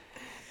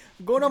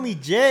Going on me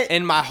jet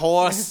and my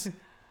horse.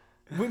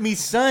 with me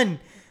son.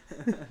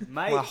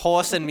 My mate.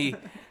 horse and me.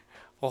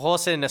 A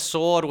horse and a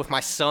sword with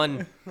my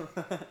son.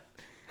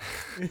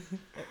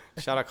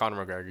 Shout out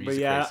Conor McGregor. He's But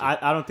yeah, crazy.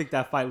 I don't think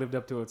that fight lived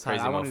up to its hype.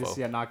 Crazy I wanted to mofo.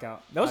 see a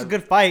knockout. That was I- a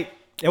good fight.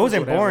 It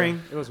wasn't whatever.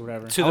 boring. It was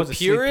whatever. To I the was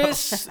asleep, though.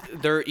 purists,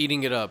 they're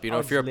eating it up. I If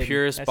was you're a living.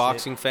 purist That's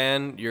boxing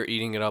fan, you're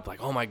eating it up.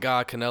 Like, oh my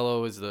God,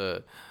 Canelo is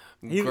the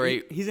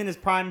great. He's in his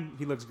prime.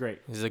 He looks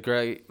great. He's a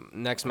great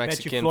next I bet you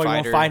Mexican Floyd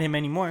fighter. won't fight him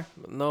anymore.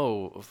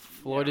 No,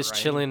 Floyd Yeah, is right.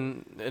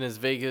 chilling in his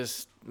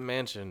Vegas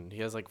mansion. He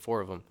has like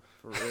 4 of them.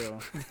 For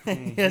real.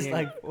 He has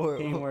like four.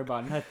 He ain't worried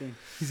about nothing.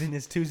 He's in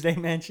his Tuesday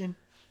mansion.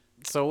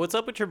 So what's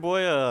up with your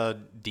boy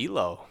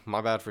D'Lo? My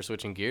bad for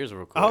switching gears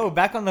real quick. Oh,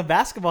 back on the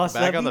basketball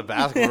stuff. back on the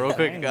basketball real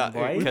quick. Dang,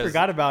 boy. We 'cause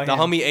forgot about the him.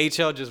 homie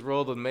HL just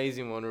rolled an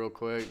amazing one real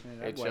quick. Man,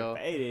 that boy HL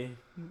faded.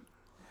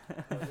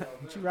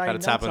 What you writing had a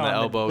tap notes on the on?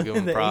 elbow, give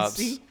him The props.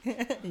 AC?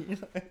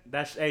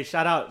 Hey,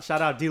 shout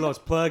out D'Lo's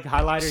plug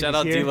highlighter. Shout he's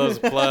out here. D'Lo's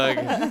plug.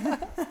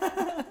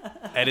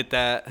 Edit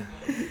that,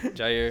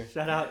 Jair.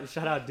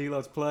 Shout out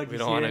D'Lo's plug. We he's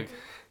don't want here.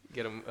 to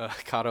get him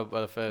caught up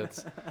by the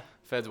feds.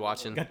 Feds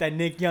watching. Got that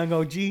Nick Young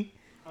OG.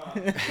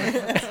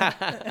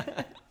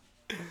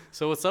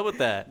 So what's up with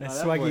that? That No,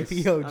 swaggy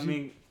boy's- POG. I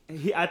mean,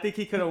 I think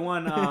he could have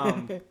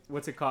won.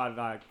 What's it called?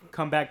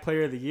 Comeback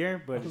Player of the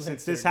Year. But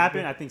since this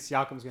happened, I think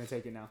Siakam's gonna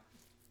take it now.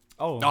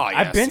 Oh, yeah,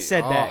 I've been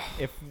said that.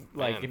 oh, If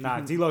like, if Nah,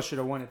 D'Lo should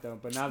have won it though.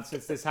 But now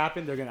since this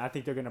happened, I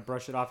think they're gonna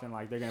brush it off and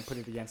like they're gonna put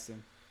it against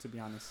him. To be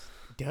honest.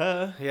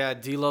 duh. Yeah,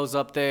 D'Lo's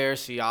up there.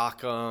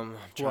 Siakam. I'm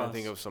trying else? to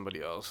think of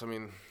somebody else. I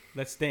mean,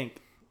 Let's think.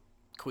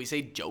 can we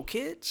say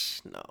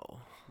Jokic? No.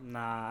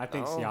 Nah, I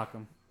think No.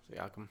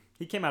 Siakam.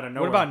 He came out of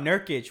nowhere. What about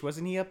Nurkic?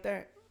 Wasn't he up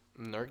there?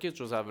 Nurkic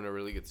was having a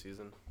really good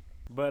season.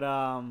 But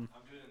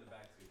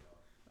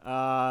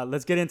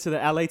let's get into the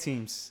LA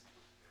teams.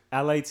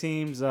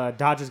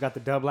 Dodgers got the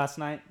dub last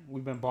night.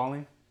 We've been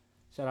balling.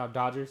 Shout out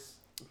Dodgers.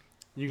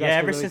 You Yeah,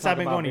 ever could really since talk I've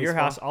been about going to your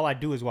baseball. house, all I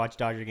do is watch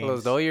Dodger games.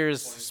 Those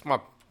Dodgers,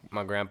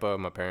 my grandpa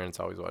and my parents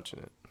always watching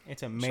it.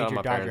 It's a Shout out major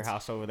my Dodger parents.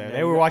 house over there. Yeah,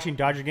 They were watching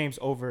Dodger games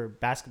over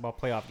basketball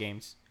playoff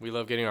games. We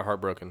love getting our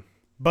heart broken.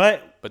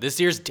 But But this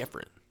year's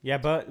different. yeah,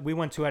 but we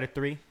won 2 out of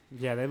 3.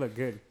 Yeah, they look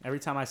good. Every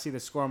time I see the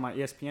score on my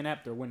ESPN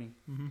app, they're winning.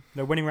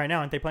 They're winning right now.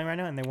 Aren't they playing right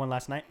now? And they won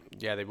last night.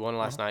 Yeah, they won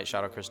last night.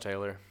 Shout out Chris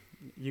Taylor.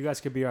 You guys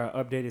could be our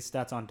updated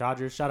stats on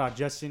Dodgers. Shout out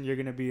Justin. You're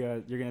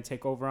gonna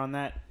take over on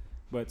that.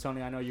 But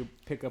Tony, I know you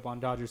pick up on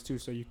Dodgers too,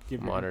 so you can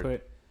give I'm your honored.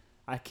 input.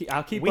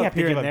 I'll keep We up have to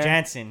here give and up there.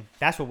 Jansen.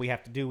 That's what we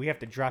have to do. We have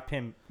to drop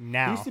him He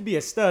now. used to be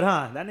a stud,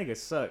 huh? That nigga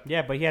sucked.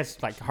 Yeah, but he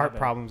has like heart bad.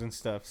 problems and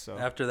stuff. So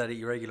After that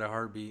irregular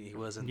heartbeat, he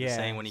wasn't the Yeah.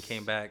 same when he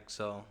came back.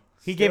 So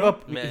he gave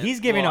up. Man, He's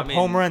giving well, up I mean,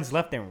 home runs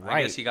left and I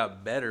right. guess he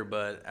got better,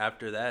 but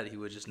after that, he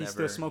was just He's never.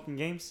 still smoking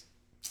games.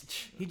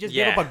 He just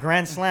Yeah. gave up a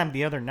grand slam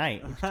the other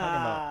night. What you talking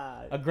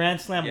about? A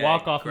grand slam Yeah,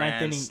 walk off grand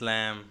ninth inning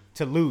slam.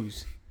 to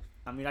lose.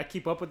 I mean, I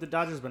keep up with the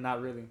Dodgers, but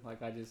not really.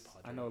 Like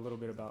I know a little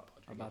bit about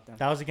them.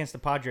 That was against the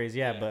Padres,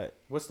 yeah, Yeah. but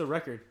What's the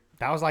record?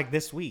 that was like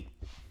this week.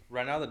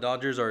 Right now, the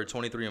Dodgers are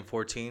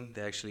 23-14.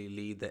 They actually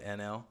lead the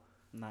NL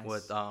Nice.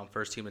 with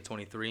first team at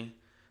 23.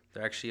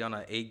 They're actually on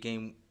an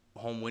 8-game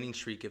home winning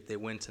streak. If they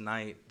win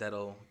tonight,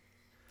 that'll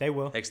They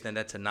will. extend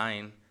that to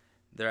 9.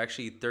 They're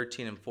actually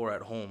 13-4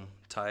 at home,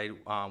 tied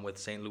with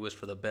St. Louis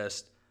for the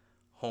best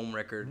home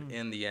record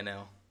in the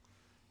NL.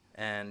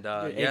 And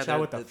H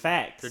out with the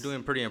facts. They're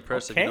doing pretty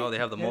impressive. Okay. You know, they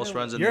have the most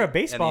runs in You're the, a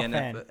baseball in the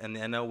NF, fan. in the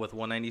NL with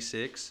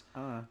 196.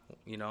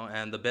 You know,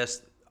 and the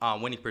best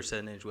winning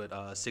percentage with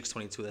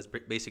 622. That's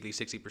basically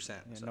 60%. Yeah,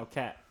 So no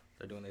cap.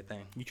 they're doing their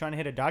thing. You trying to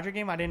hit a Dodger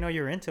game? I didn't know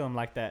you were into him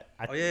like that.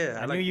 Oh, yeah,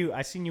 I I knew like- you.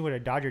 I seen you with a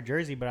Dodger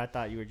jersey, but I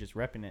thought you were just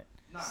repping it.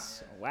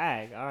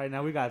 Swag. All right,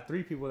 now we got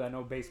 3 people that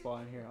know baseball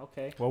in here.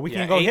 Okay. Well, we Yeah,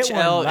 can go hit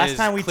HL one. Last is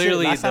time we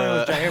clearly last time it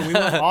was the- Jair, we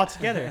went all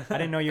together. I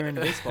didn't know you were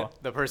into baseball.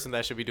 The person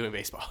that should be doing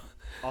baseball.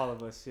 All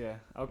of us, yeah.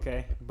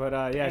 Okay. But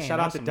yeah, Dang, shout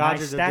out those to some nice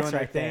Dodgers. They're stats doing their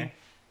right thing.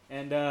 there.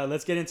 And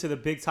let's get into the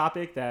big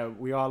topic that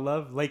we all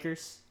love,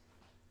 Lakers.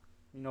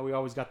 You know, we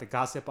always got the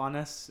gossip on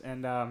us.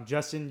 And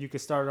Justin, you could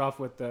start off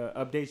with the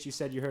updates. You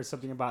said you heard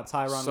something about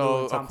Tyronn Lue So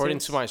and Tom according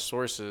Tibbs. to my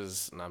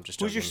sources, no, I'm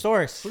just Who's your joking.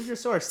 source? Who's your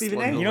source? Stephen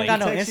One A? of You the don't got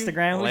no Text you?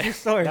 Instagram. Who's your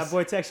source? That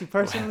boy text you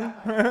personally?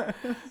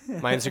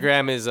 My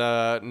Instagram is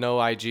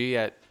no IG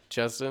at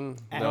Justin.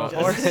 At No,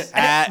 Justin?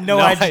 at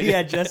no IG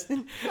at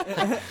Justin.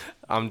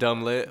 I'm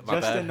dumb lit. My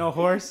Justin, bad. no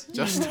horse.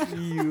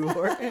 Justin. you.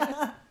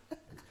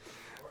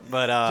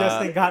 But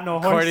Justin got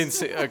no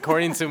horse.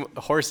 according to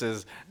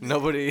horses,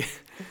 nobody.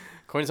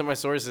 According to my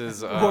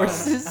sources,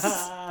 Horses.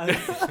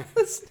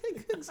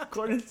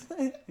 according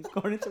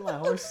to my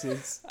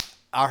horses.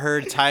 I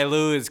heard Ty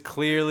Lue is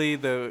clearly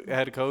the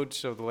head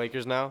coach of the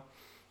Lakers now.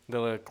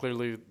 They're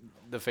clearly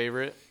the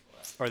favorite,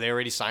 or they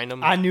already signed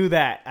him. I knew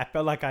that. I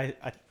felt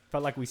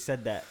like we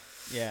said that.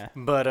 Yeah.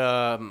 But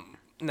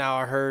now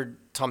I heard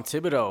Tom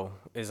Thibodeau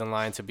is in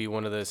line to be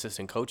one of the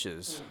assistant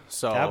coaches.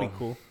 So That'd be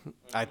cool.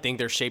 I think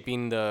they're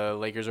shaping the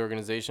Lakers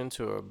organization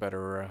to a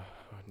better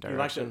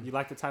direction. You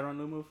like the Tyronn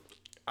Lue move?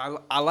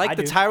 I like I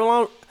the do.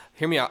 Tyronn.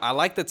 Hear me out. I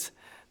like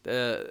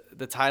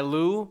the Ty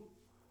Lue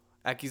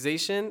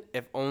accusation.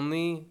 If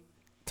only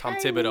Tom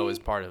Thibodeau is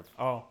part of.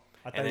 Oh.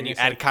 I thought And then were you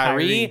gonna say add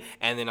Kyrie,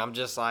 and then I'm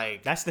just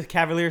like, That's the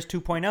Cavaliers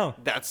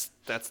 2.0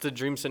 that's the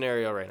dream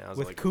scenario right now. as a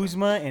with Laker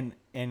Kuzma and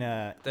fan.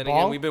 Then Ball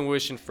again, we've been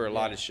wishing for a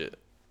lot of shit.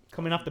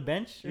 coming off the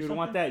bench. or You would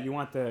want something? that? You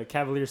want the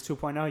Cavaliers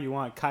 2.0? You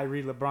want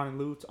Kyrie, LeBron, and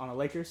Lue on the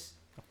Lakers?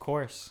 Of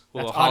course.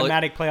 Little That's Holly-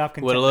 automatic playoff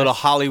contender. With a little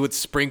Hollywood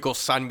sprinkle,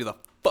 sign me the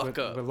fuck With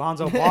up.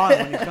 Lonzo Ball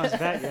when he comes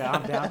back? Yeah,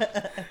 I'm down.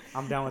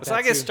 I'm down with So that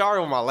I get too.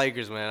 started with my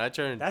Lakers, man. I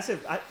turned. That's it.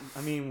 I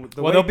mean,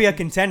 the Well, way they'll be a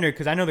contender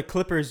because I know the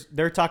Clippers.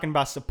 They're talking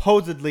about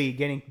supposedly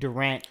getting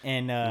Durant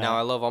and Now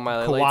I love all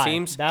my LA Kawhi.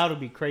 teams. That would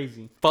be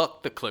crazy.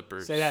 Fuck the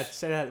Clippers. say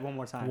that one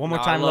more time. One more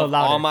Now, time, a I little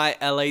love all louder.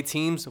 my LA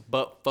teams,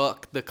 but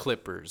fuck the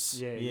Clippers.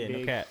 Yeah, Yeah, no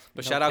big. cap.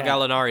 But No shout out cap.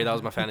 Gallinari. That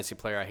was my fantasy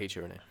player. I hate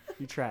you, Renee.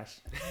 You trash.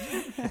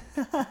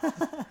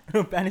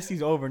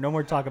 Fantasy's over. No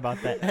more talk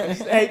about that.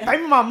 Hey, pay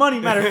me my money.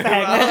 Matter of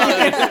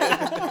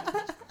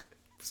fact.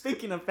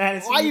 Speaking of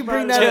fantasy, Why you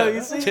bring brought that it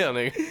up? up. Chill,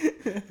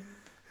 nigga.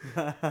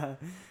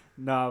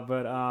 No,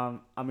 but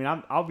I mean,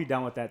 I'll be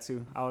down with that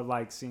too. I would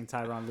like seeing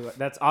Tyronn Lue.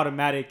 That's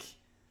automatic.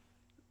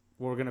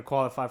 We're gonna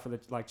qualify for the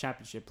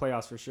championship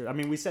playoffs for sure. I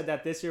mean, we said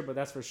that this year, but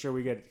that's for sure.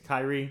 We get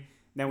Kyrie,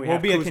 Then We'll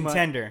have be a Kuzma.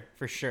 contender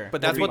for sure.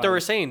 But that's what Everybody. they were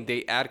saying.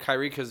 They add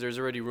Kyrie because there's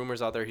already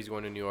rumors out there. He's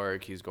going to New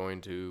York. He's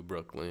going to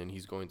Brooklyn.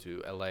 He's going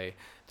to L.A.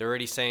 They're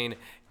already saying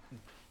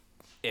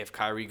if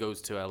Kyrie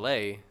goes to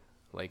L.A.,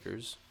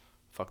 Lakers,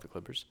 fuck the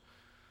Clippers,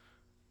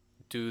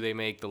 do they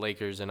make the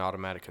Lakers an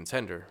automatic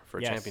contender for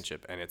a Yes.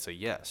 championship? And it's a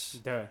yes.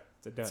 Duh.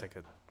 It's a duh. It's like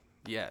a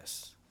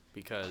yes.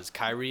 Because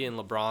Kyrie and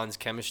LeBron's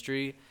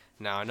chemistry.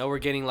 Now, I know we're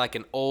getting like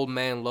an old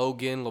man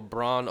Logan,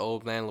 LeBron,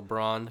 old man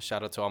LeBron.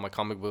 Shout out to all my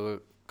comic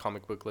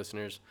book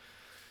listeners.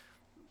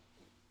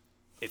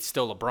 It's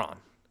still LeBron.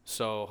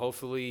 So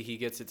hopefully he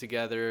gets it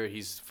together.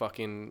 He's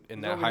fucking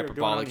in that He's over here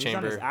hyperbolic He's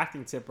on his chamber.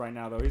 acting tip right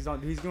now, though.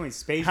 He's doing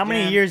Space How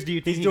many Jam. years do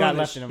you think He's he got doing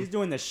left in him? He's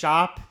doing The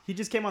Shop. He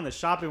just came on The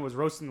Shop and was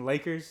roasting the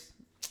Lakers.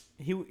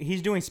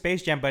 He's doing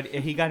Space Jam, but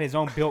he got his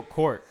own built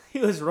court. He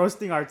was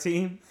roasting our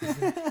team,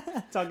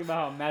 talking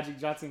about how Magic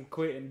Johnson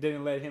quit and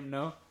didn't let him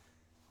know.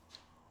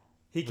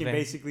 He can Then-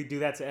 basically do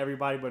that to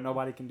everybody, but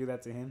nobody can do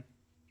that to him.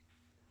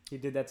 He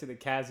did that to the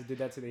Cavs. He did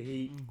that to the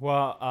Heat.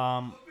 Well,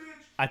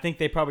 I think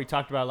they probably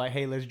talked about like,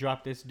 hey, let's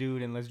drop this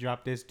dude and let's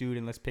drop this dude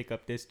and let's pick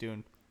up this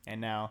dude. And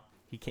now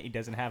he can't. He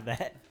doesn't have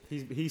that.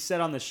 He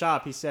said on The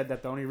Shop, he said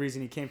that the only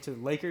reason he came to the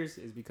Lakers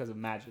is because of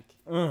Magic.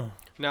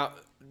 Now,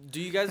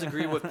 do you guys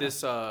agree with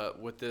this?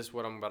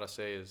 What I'm about to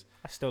say is,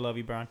 I still love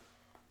you, Bron.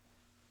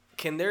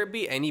 can there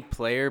be any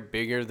player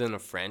bigger than a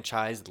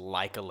franchise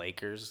like a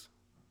Lakers?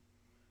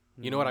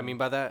 You know what I mean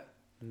by that?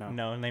 No.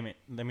 No,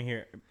 let me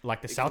hear.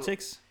 Like the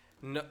Celtics.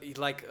 No,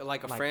 like a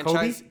Like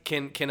franchise.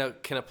 Can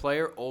a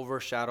player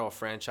overshadow a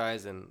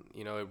franchise and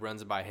it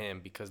runs by him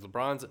because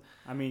LeBron's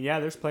I mean,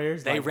 yeah, there's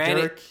players. They like ran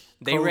it- Dirk,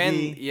 they Kobe,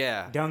 ran-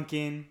 yeah.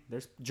 Duncan.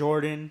 There's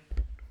Jordan.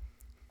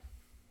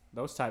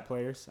 Those type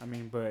players. I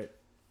mean, but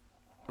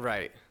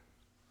right.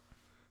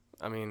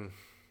 I mean,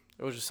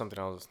 it was just something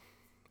I was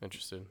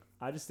interested in.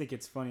 I just think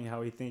it's funny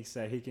how he thinks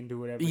that he can do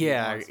whatever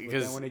Yeah, he wants. But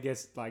then 'cause- when it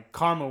gets like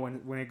karma,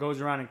 when it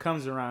goes around and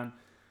comes around,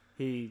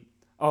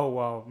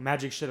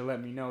 Magic should have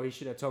let me know. He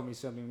should have told me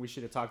something. We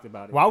should have talked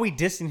about it. Why are we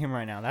dissing him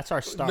right now? That's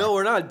our star. No,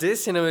 we're not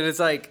dissing him. It's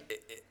like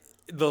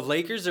the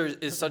Lakers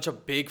is such a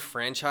big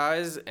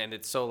franchise, and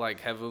it's so like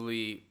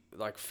heavily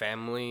like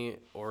family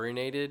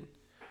oriented.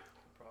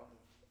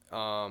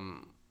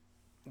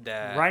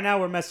 That Right now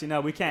we're messing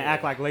up. We can't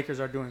act like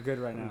Lakers are doing good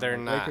right now. They're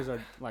Like, not. Lakers are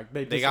like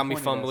they got me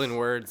disappointed fumbling us.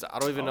 words. I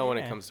don't even know when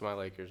it yeah. comes to my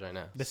Lakers right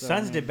now. The So,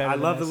 Suns I did mean, better. I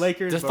than love the us.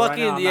 Lakers, Just but right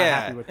fucking now I'm not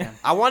happy with them.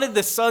 I wanted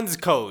the Suns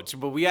coach,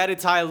 but we added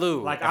Ty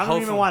Lue. Like I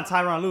don't even want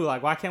Tyronn Lue.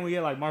 Like why can't we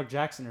get like Mark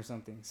Jackson or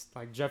something?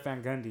 Like Jeff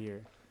Van Gundy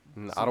or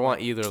I don't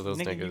want either of those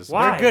Nigga, niggas.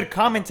 Why? They're good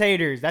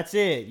commentators. That's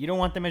it. You don't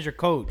want them as your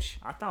coach.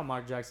 I thought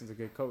Mark Jackson's a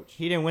good coach.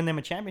 He didn't win them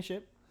a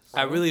championship.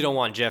 I really don't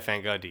want Jeff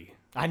Van Gundy.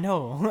 I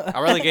know. I'd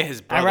rather get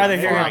his brother. I'd rather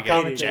hear before him I get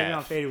comment. Maybe Jeff.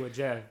 I'm faded with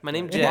Jeff. My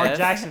name Mark Jeff.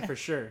 Jackson for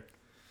sure.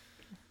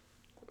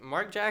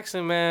 Mark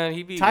Jackson, man,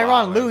 he be Tyronn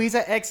wild, Lue, man. he's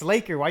an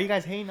ex-Laker. Why are you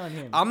guys hating on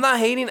him? I'm not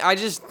hating. I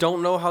just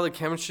don't know how the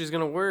chemistry is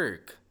gonna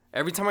work.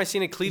 Every time I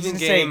seen a Cleveland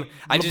He's gonna game, say,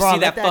 I just "LeBron, see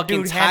let that that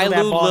fucking dude Ty handle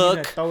that Lue ball. He's gonna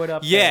look. throw it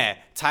up Yeah,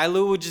 Ty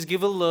Lue would just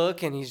give a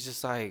look, and he's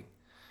just like.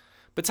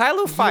 But Ty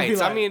Lue fights.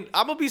 like- I mean,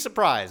 I'm gonna be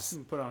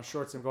surprised. Put on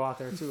shorts and go out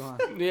there too, huh?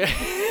 Yeah.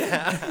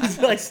 He's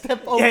like,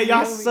 step over. Yeah, y'all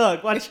you homie.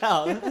 suck. Watch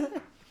out.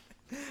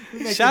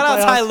 Shout out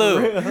Ty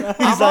Lue.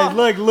 He's like,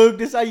 look, Luke,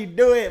 this how you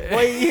do it,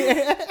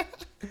 boy.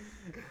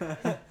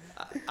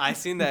 I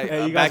seen that.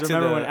 Hey, you back guys to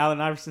remember the, when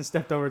Allen Iverson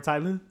stepped over Ty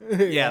Lue?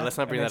 Yeah, let's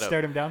not bring And that then up.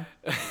 Stared him down.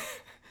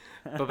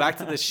 But back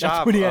to the shop.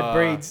 That's when he had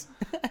braids.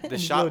 The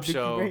His shop little dookie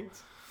show.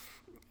 braids.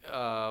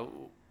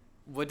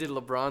 What did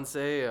LeBron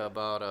say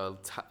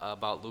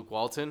about Luke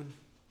Walton?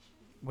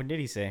 What did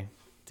he say?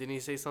 Didn't he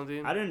say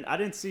something? I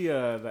didn't see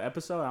the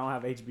episode. I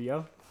don't have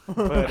HBO,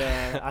 but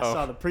I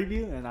saw the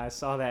preview and I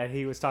saw that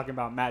he was talking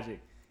about Magic,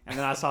 and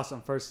then I saw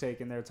some first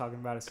take and they were talking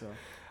about it. So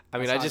I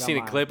mean, that's I how just got seen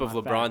a my- clip of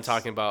my LeBron facts.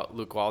 talking about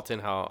Luke Walton,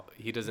 how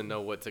he doesn't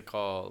know what to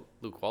call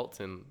Luke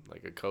Walton,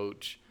 like a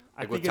coach.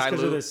 I Like think with it's Ty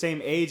because they're Lue. the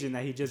same age and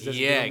that he just doesn't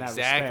Yeah, give him that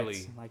exactly.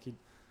 respect. Like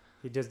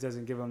he just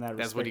doesn't give him that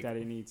That's what respect that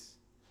he needs.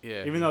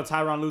 Yeah. Even though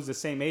Tyronn Lue's the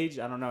same age,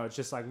 I don't know. It's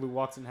just like Luke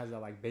Walton has that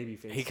like baby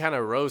face. he kind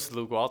of roasts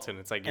Luke Walton.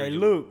 It's like, Hey, you're-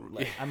 Luke.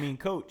 I mean,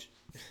 coach.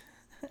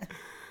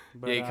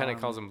 But, yeah, he kind of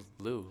calls him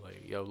Lou,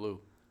 like, yo, Lou.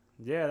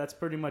 Yeah, that's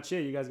pretty much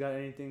it. You guys got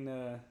anything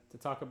to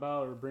talk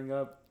about or bring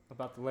up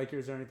about the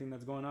Lakers or anything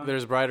that's going on?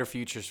 There's brighter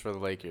futures for the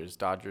Lakers.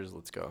 Dodgers,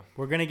 let's go.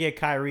 We're going to get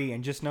Kyrie,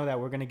 and just know that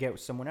we're going to get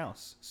someone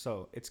else.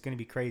 So it's going to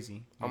be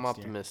crazy. I'm next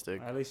year.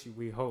 optimistic. At least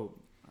we hope.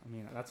 I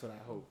mean, that's what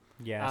I hope.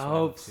 Yeah, that's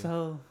what too.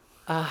 so.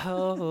 I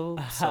hope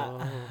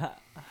so.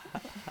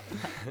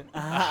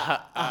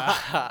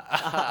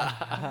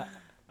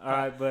 All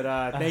right, but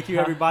thank you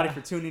everybody for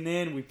tuning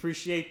in. We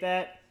appreciate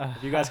that.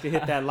 If you guys could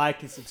hit that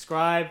like and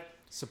subscribe,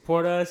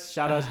 support us,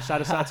 shout us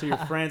out to your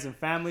friends and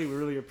family. We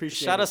really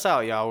appreciate Shout it. us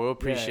out, y'all. We'll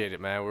appreciate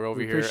it, man. We're over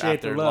We here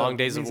appreciate the after love. long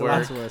days It of means a lot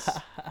work. to us.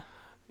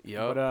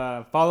 Yup.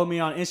 But follow me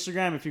on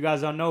Instagram if you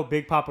guys don't know,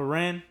 Big Papa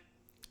Ren.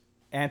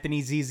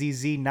 Anthony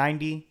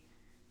ZZZ90.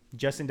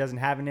 Justin doesn't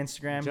have an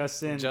Instagram.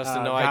 Justin no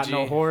got IG.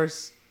 no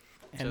horse.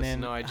 And Justin, then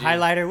no IG.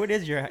 highlighter. What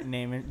is your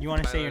name? You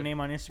want to say your name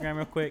on Instagram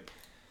real quick?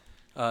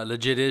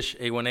 Legit-ish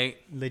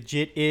 818.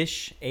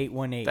 Legit-ish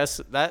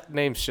 818. That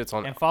name shits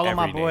on. And follow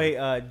my every boy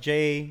name.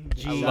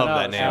 JG. I love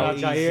that name. Shout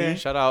out Jair.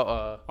 Shout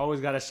out Always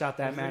got to shout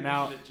that man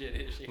out. The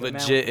man was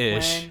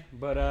Legit-ish. playing.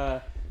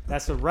 But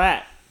that's a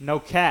wrap. No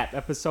cap.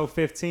 Episode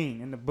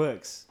 15 in the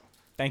books.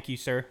 Thank you,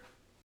 sir.